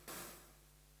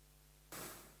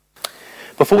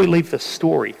 Before we leave this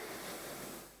story,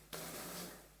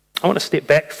 I want to step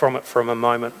back from it for a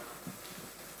moment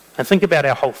and think about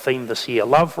our whole theme this year.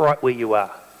 Love right where you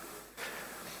are.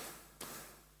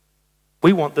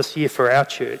 We want this year for our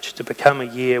church to become a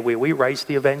year where we raise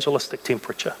the evangelistic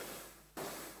temperature,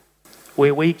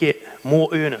 where we get more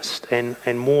earnest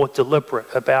and more deliberate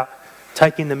about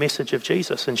taking the message of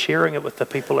Jesus and sharing it with the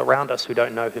people around us who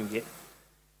don't know him yet.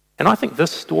 And I think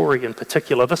this story in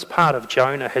particular, this part of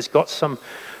Jonah, has got some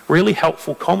really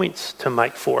helpful comments to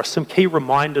make for us, some key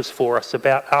reminders for us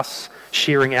about us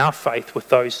sharing our faith with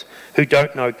those who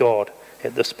don't know God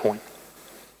at this point.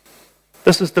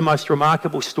 This is the most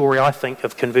remarkable story, I think,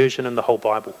 of conversion in the whole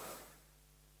Bible.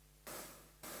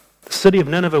 The city of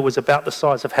Nineveh was about the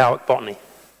size of Howick Botany,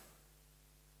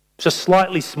 just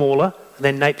slightly smaller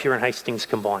than Napier and Hastings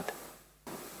combined.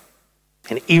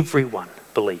 And everyone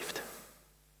believed.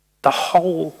 The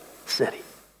whole city.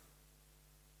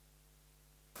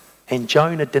 And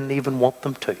Jonah didn't even want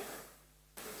them to.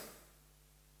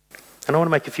 And I want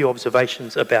to make a few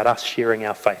observations about us sharing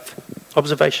our faith.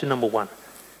 Observation number one.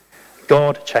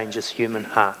 God changes human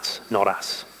hearts, not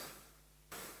us.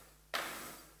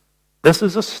 This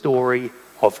is a story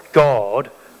of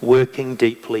God working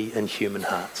deeply in human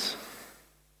hearts.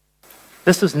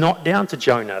 This is not down to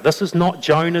Jonah. This is not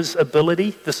Jonah's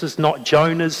ability. This is not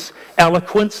Jonah's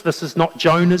eloquence. This is not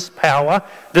Jonah's power.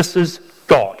 This is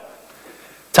God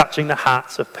touching the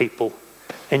hearts of people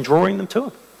and drawing them to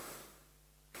him.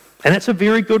 And it's a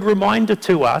very good reminder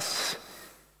to us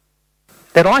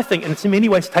that I think in many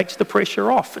ways takes the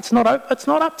pressure off. It's not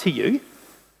up to you.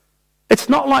 It's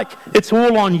not like it's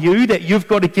all on you, that you've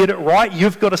got to get it right,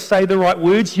 you've got to say the right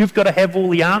words, you've got to have all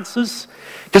the answers.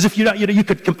 Because if you don't, you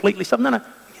could completely say, no,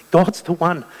 God's the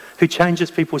one who changes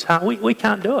people's heart. We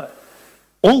can't do it.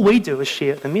 All we do is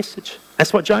share the message.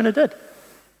 That's what Jonah did.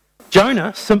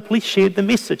 Jonah simply shared the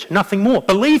message, nothing more.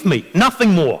 Believe me, nothing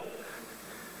more.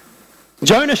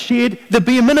 Jonah shared the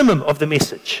bare minimum of the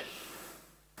message.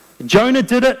 Jonah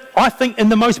did it, I think, in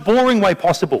the most boring way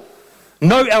possible.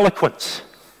 No eloquence.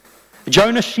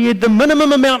 Jonah shared the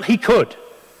minimum amount he could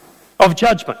of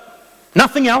judgment.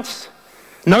 Nothing else.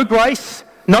 No grace,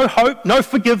 no hope, no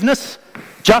forgiveness,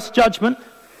 just judgment.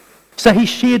 So he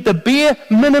shared the bare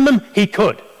minimum he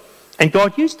could, and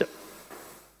God used it.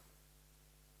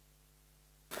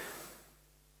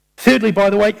 Thirdly, by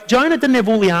the way, Jonah didn't have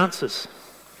all the answers.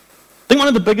 I think one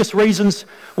of the biggest reasons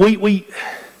we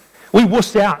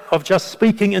wuss out of just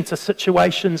speaking into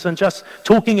situations and just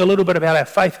talking a little bit about our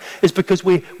faith is because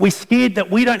we're scared that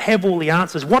we don't have all the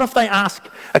answers. What if they ask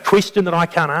a question that I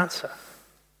can't answer?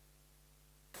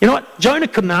 You know what? Jonah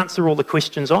couldn't answer all the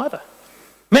questions either.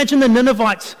 Imagine the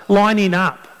Ninevites lining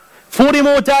up. 40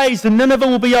 more days and Nineveh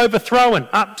will be overthrown.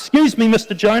 Excuse me,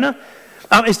 Mr. Jonah.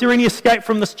 Is there any escape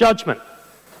from this judgment?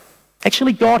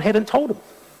 Actually, God hadn't told him.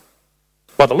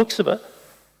 By the looks of it.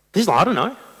 He's like, I don't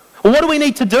know. Well, what do we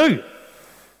need to do?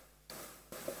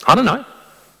 I don't know.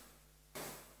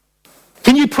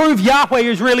 Can you prove Yahweh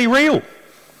is really real?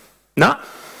 No.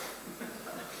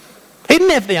 He didn't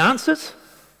have the answers.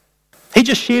 He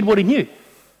just shared what he knew.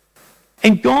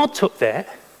 And God took that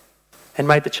and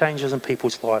made the changes in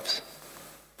people's lives.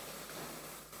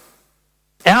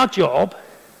 Our job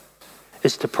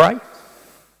is to pray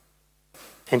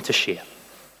and to share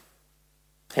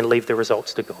and leave the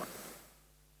results to God.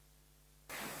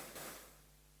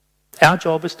 Our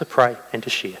job is to pray and to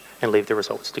share and leave the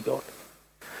results to God.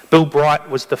 Bill Bright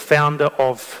was the founder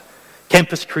of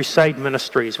Campus Crusade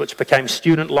Ministries, which became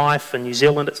Student Life in New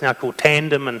Zealand. It's now called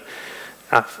Tandem, and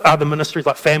other ministries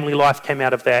like Family Life came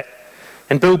out of that.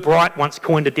 And Bill Bright once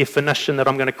coined a definition that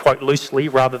I'm going to quote loosely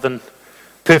rather than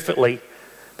perfectly.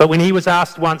 But when he was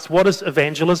asked once, what is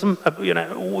evangelism?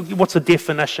 What's a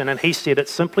definition? And he said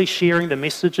it's simply sharing the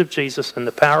message of Jesus in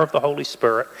the power of the Holy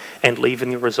Spirit and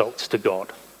leaving the results to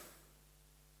God.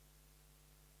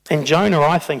 And Jonah,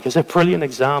 I think, is a brilliant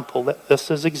example that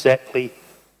this is exactly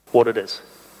what it is.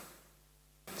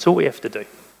 That's all we have to do.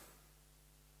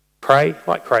 Pray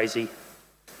like crazy.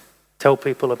 Tell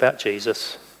people about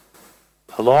Jesus.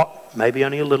 A lot, maybe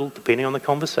only a little, depending on the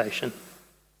conversation.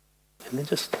 And then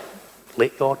just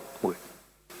let God work.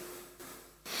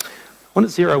 I want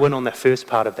to zero in on that first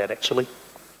part of that, actually.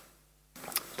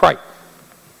 Pray.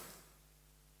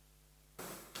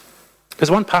 Because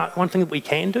one thing that we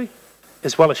can do,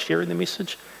 as well as sharing the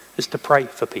message, is to pray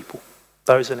for people,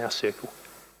 those in our circle.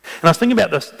 And I was thinking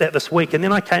about this week, and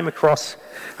then I came across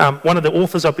one of the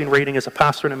authors I've been reading as a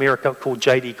pastor in America called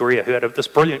J.D. Greear, who had this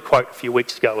brilliant quote a few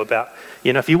weeks ago about,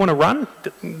 if you want to run,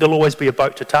 there'll always be a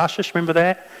boat to Tarshish. Remember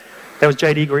that? That was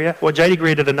J.D. Greear. Well, J.D.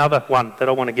 Greear did another one that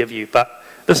I want to give you, but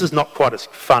this is not quite as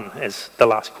fun as the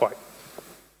last quote.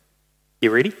 You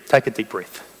ready? Take a deep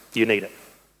breath. You need it.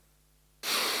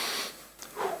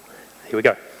 Here we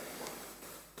go.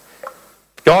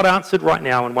 God answered right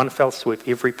now in one fell swoop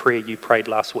every prayer you prayed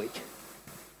last week.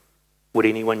 Would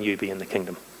anyone new be in the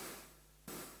kingdom?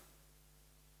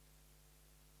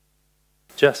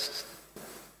 Just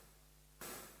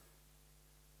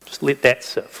let that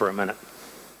sit for a minute.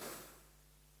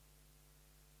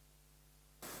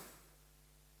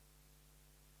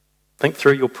 Think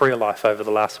through your prayer life over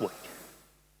the last week.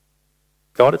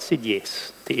 God had said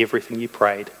yes to everything you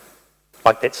prayed,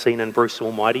 like that scene in Bruce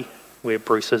Almighty, where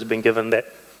Bruce has been given that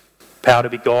power to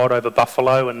be God over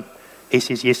Buffalo, and he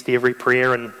says yes to every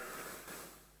prayer, and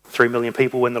 3 million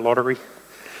people win the lottery.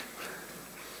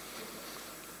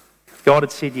 If God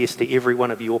had said yes to every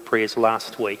one of your prayers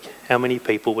last week, how many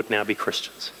people would now be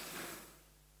Christians?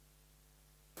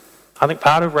 I think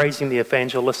part of raising the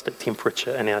evangelistic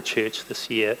temperature in our church this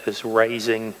year is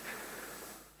raising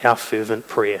our fervent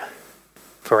prayer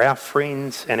for our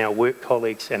friends and our work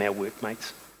colleagues and our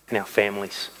workmates and our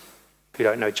families who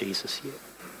don't know Jesus yet.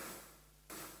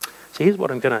 So here's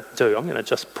what I'm going to do. I'm going to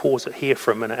just pause it here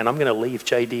for a minute, and I'm going to leave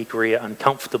J.D. Greear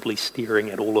uncomfortably staring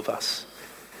at all of us.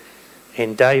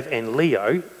 And Dave and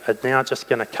Leo are now just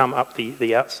going to come up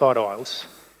the outside aisles.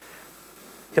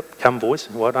 Yep, come boys.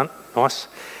 Well done. Nice.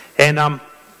 And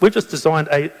we've just designed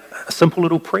a simple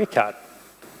little prayer card.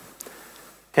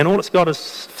 And all it's got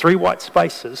is 3 white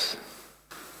spaces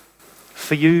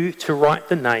for you to write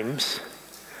the names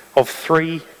of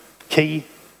 3 key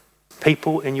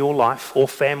people in your life, or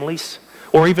families,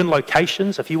 or even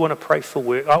locations. If you want to pray for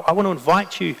work, I want to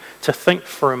invite you to think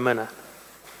for a minute.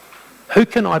 Who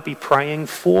can I be praying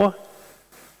for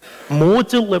more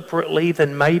deliberately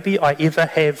than maybe I ever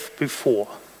have before?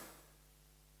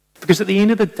 Because at the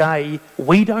end of the day,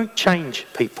 we don't change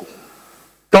people.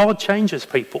 God changes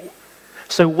people.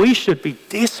 So we should be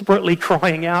desperately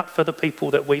crying out for the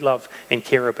people that we love and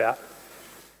care about.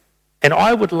 And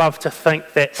I would love to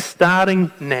think that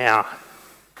starting now,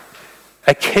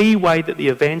 a key way that the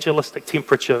evangelistic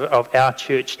temperature of our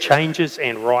church changes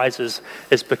and rises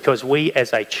is because we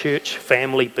as a church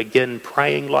family begin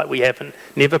praying like we haven't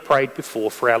never prayed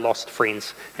before for our lost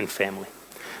friends and family.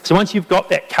 So once you've got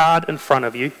that card in front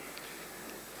of you,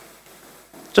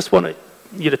 just want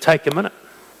you to take a minute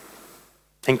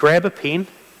and grab a pen.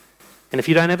 And if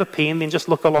you don't have a pen, then just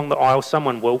look along the aisle,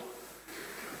 someone will.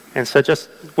 And so just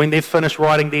when they've finished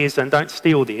writing theirs, and don't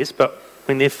steal theirs, but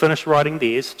when they've finished writing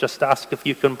theirs, just ask if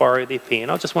you can borrow their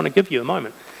pen. I just want to give you a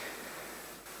moment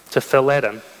to fill that in.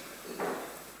 And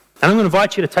I'm going to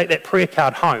invite you to take that prayer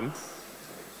card home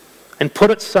and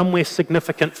put it somewhere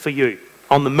significant for you.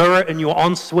 On the mirror in your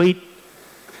ensuite,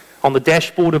 on the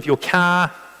dashboard of your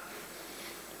car,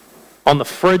 on the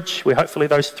fridge, where hopefully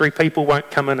those three people won't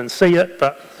come in and see it,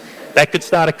 but that could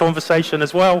start a conversation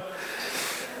as well.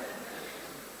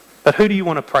 But who do you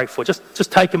want to pray for?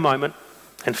 Just take a moment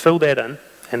and fill that in,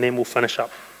 and then we'll finish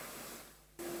up.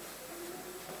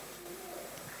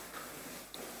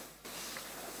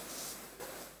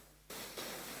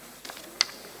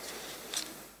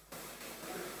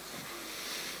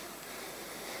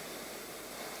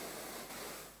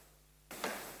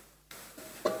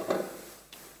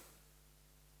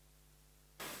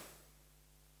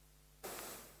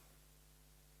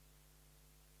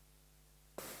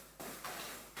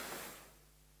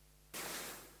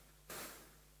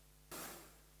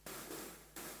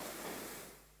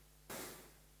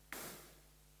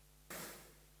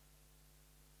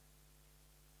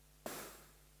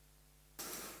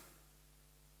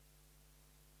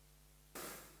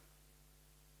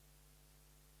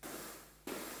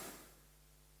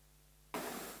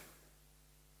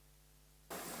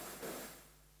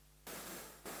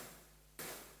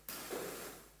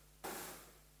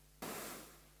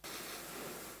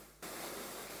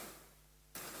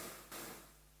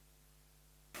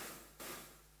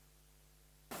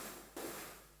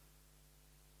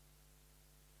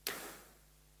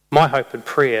 My hope and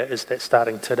prayer is that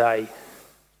starting today,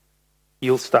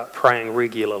 you'll start praying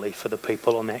regularly for the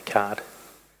people on that card.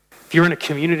 If you're in a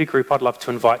community group, I'd love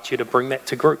to invite you to bring that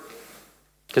to group,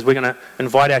 because we're going to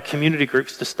invite our community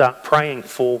groups to start praying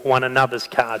for one another's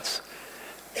cards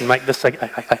and make this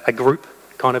a group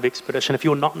kind of expedition. If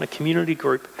you're not in a community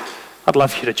group, I'd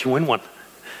love you to join one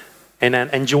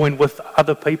and join with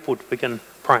other people to begin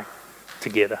praying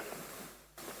together.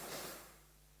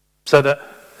 So that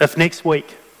if next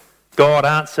week God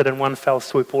answered in one fell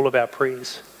swoop all of our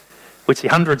prayers, we'd see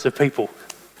hundreds of people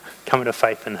coming to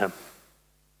faith in him.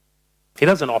 He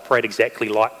doesn't operate exactly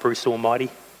like Bruce Almighty.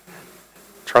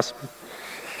 Trust me.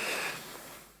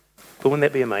 But wouldn't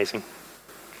that be amazing?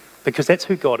 Because that's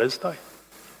who God is, though.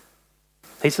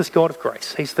 He's this God of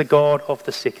grace. He's the God of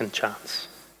the second chance.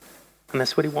 And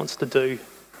that's what he wants to do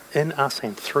in us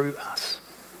and through us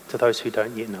to those who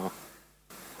don't yet know him.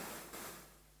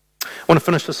 I want to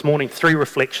finish this morning 3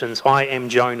 reflections. I am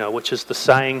Jonah, which is the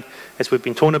saying, as we've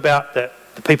been talking about, that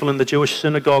the people in the Jewish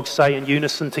synagogue say in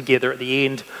unison together at the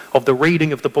end of the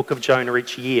reading of the book of Jonah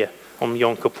each year on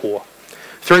Yom Kippur.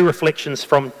 3 reflections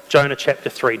from Jonah chapter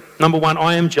 3. Number 1,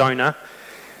 I am Jonah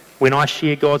when I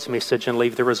share God's message and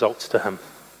leave the results to him.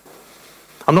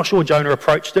 I'm not sure Jonah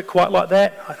approached it quite like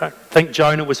that. I don't think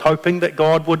Jonah was hoping that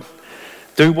God would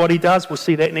do what he does. We'll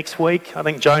see that next week. I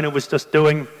think Jonah was just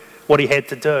doing what he had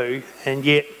to do, and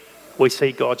yet we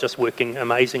see God just working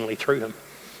amazingly through him.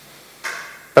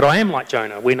 But I am like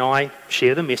Jonah when I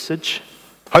share the message,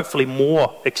 hopefully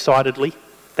more excitedly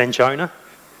than Jonah,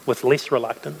 with less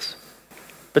reluctance,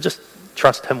 but just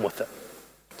trust him with it,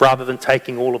 rather than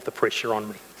taking all of the pressure on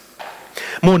me.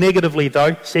 More negatively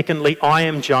though, secondly, I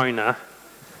am Jonah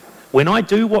when I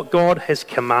do what God has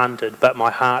commanded, but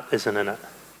my heart isn't in it.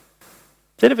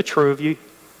 Is that ever true of you?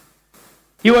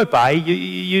 You obey,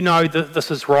 you know that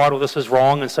this is right or this is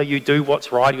wrong, and so you do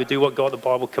what's right, you do what God, the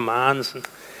Bible commands, and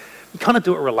you kind of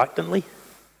do it reluctantly.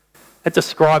 It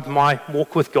described my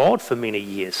walk with God for many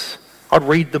years. I'd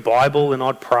read the Bible and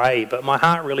I'd pray, but my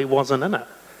heart really wasn't in it.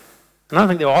 And I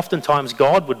think there were often times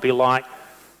God would be like,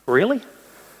 really?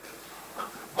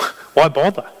 Why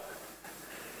bother?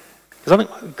 Because I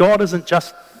think God isn't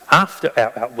just after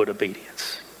our outward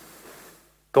obedience.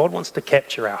 God wants to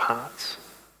capture our hearts,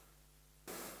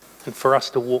 and for us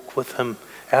to walk with him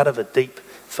out of a deep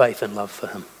faith and love for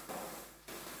him.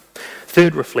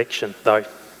 3rd reflection, though,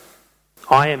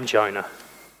 I am Jonah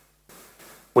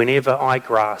whenever I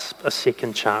grasp a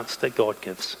second chance that God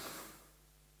gives.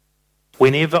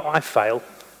 Whenever I fail,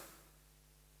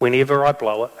 whenever I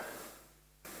blow it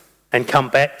and come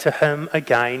back to him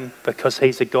again, because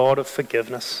he's a God of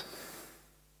forgiveness,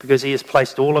 because he has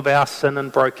placed all of our sin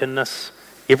and brokenness,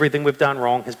 everything we've done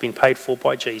wrong has been paid for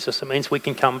by Jesus. It means we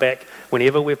can come back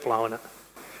whenever we've blown it.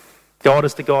 God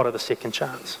is the God of the second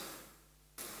chance.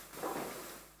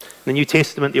 In the New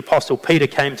Testament, the Apostle Peter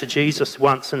came to Jesus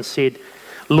once and said,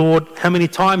 "Lord, how many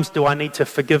times do I need to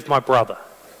forgive my brother?"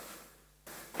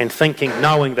 And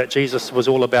knowing that Jesus was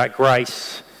all about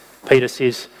grace, Peter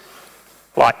says,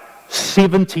 like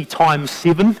 70 times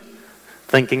 7,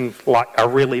 thinking like a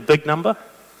really big number.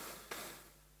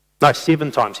 No, 7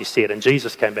 times he said, and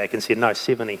Jesus came back and said, no,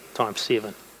 70 times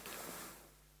 7.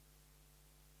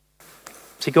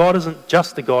 See, God isn't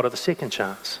just the God of the second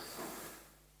chance.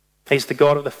 He's the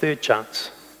God of the third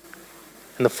chance,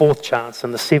 and the fourth chance,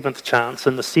 and the 7th chance,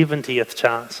 and the 70th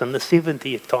chance, and the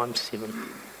 70th times 7.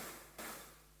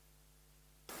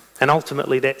 And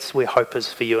ultimately, that's where hope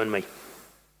is for you and me.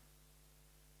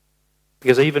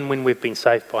 Because even when we've been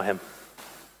saved by him,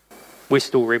 we're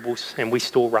still rebels, and we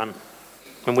still run,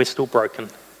 and we're still broken.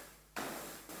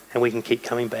 And we can keep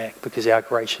coming back because our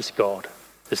gracious God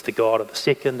is the God of the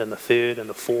second, and the third, and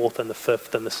the fourth, and the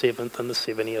fifth, and the 7th, and the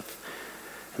 70th,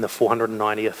 and the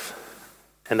 490th,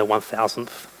 and the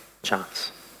 1000th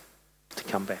chance to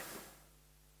come back.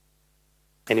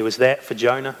 And he was that for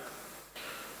Jonah,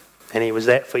 and he was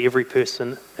that for every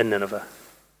person in Nineveh,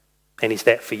 and he's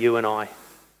that for you and I,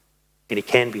 and he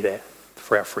can be that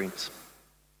for our friends.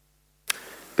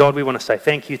 God, we want to say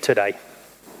thank you today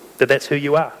that that's who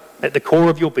you are. At the core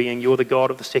of your being, you're the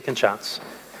God of the second chance.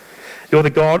 You're the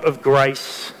God of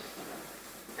grace,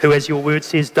 who, as your word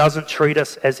says, doesn't treat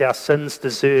us as our sins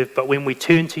deserve, but when we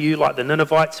turn to you like the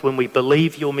Ninevites, when we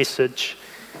believe your message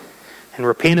and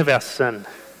repent of our sin,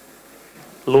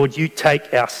 Lord, you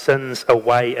take our sins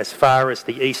away as far as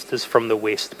the east is from the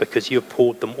west, because you've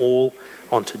poured them all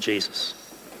onto Jesus.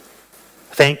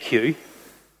 Thank you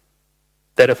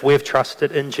that if we've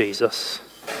trusted in Jesus,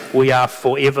 we are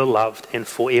forever loved and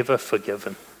forever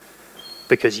forgiven,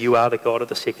 because you are the God of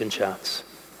the second chance.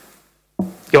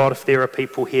 God, if there are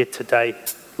people here today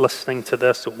listening to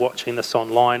this or watching this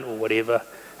online or whatever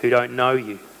who don't know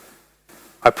you,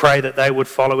 I pray that they would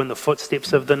follow in the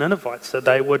footsteps of the Ninevites, that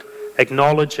they would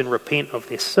acknowledge and repent of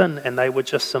their sin, and they would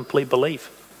just simply believe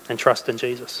and trust in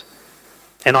Jesus.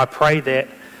 And I pray that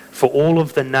for all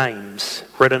of the names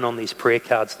written on these prayer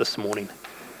cards this morning,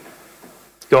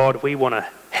 God, we want to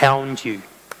hound you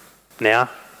now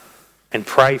and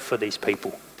pray for these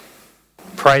people.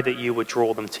 Pray that you would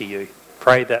draw them to you.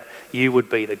 Pray that you would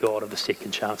be the God of the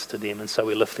second chance to them. And so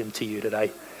we lift them to you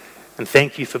today. And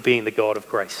thank you for being the God of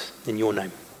grace. In your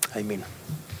name, amen.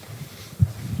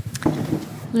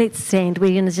 Let's stand.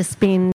 We're going to just spend